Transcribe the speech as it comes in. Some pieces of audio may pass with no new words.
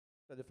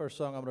The first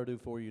song I'm going to do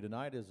for you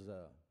tonight is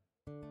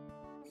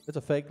it's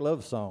a fake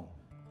love song.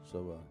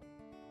 So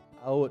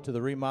I owe it to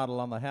the remodel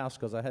on the house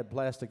because I had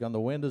plastic on the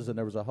windows and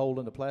there was a hole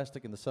in the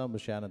plastic and the sun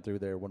was shining through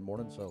there one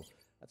morning. So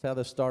that's how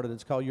this started.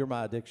 It's called You're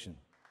My Addiction.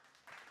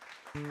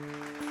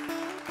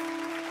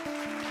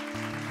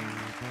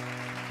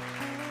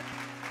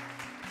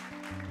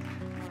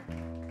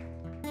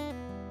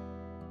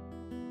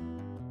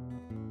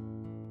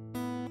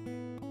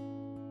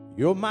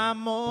 You're my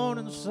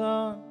morning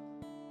sun.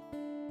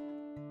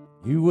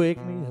 You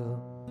wake me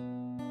up.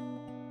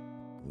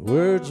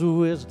 Words of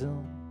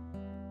wisdom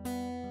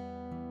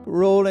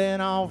rolling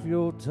off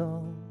your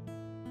tongue.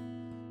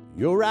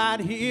 You're right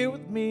here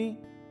with me,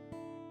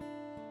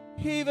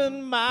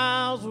 even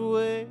miles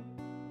away.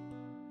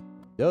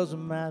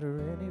 Doesn't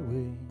matter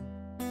anyway.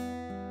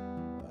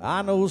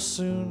 I know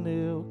soon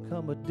there'll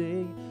come a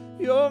day.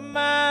 You're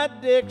my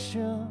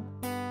addiction.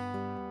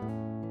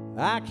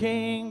 I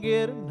can't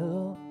get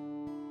enough.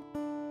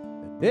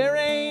 There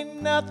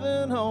ain't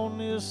nothing on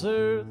this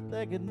earth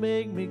that could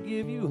make me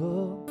give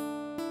you up.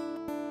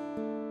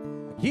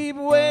 I keep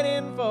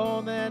waiting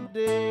for that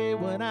day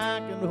when I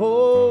can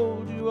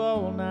hold you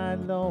all night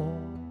long.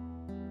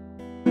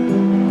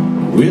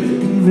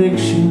 With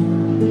conviction,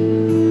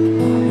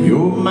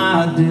 you're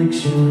my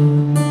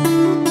addiction.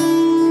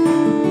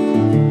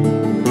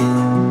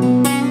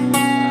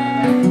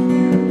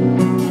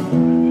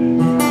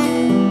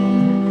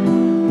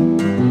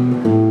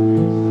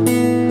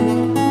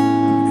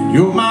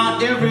 You're my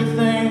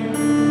everything,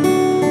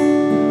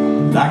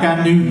 like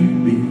I knew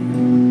you'd be.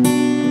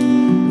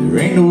 There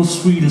ain't no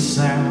sweeter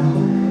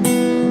sound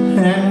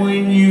than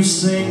when you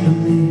sing to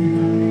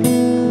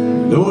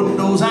me. Lord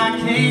knows I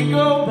can't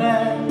go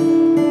back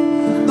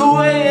the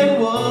way it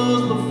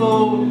was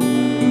before.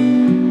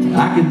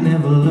 I could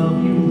never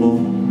love you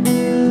more.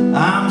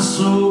 I'm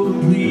so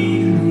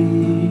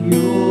completely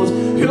yours.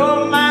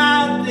 You're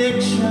my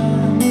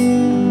addiction,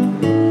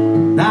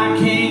 and I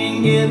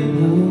can't get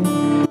enough.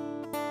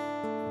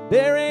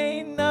 There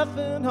ain't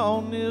nothing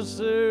on this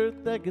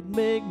earth that could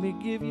make me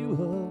give you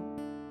up.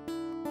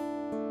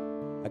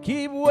 I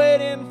keep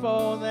waiting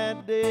for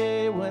that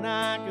day when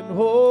I can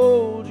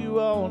hold you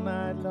all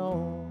night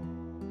long.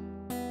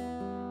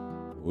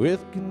 With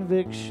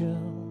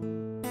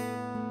conviction,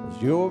 'cause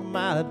you're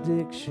my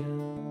addiction.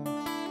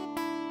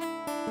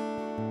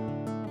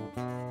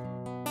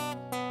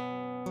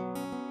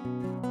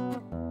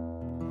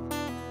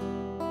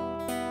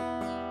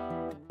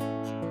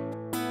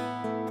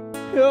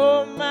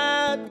 You're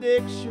my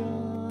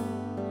addiction,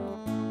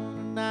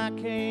 and I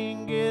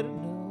can't get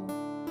enough.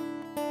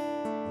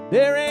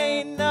 There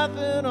ain't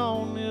nothing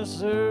on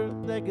this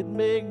earth that could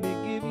make me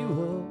give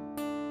you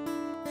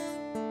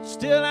up.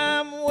 Still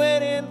I'm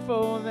waiting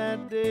for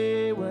that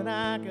day when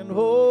I can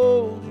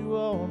hold you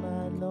all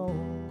night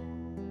long.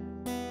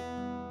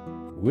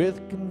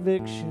 With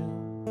conviction,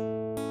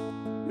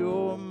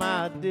 you're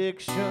my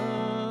addiction.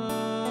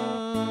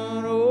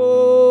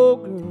 Oh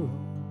girl,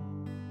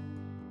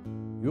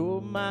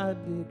 you're my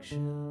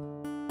addiction.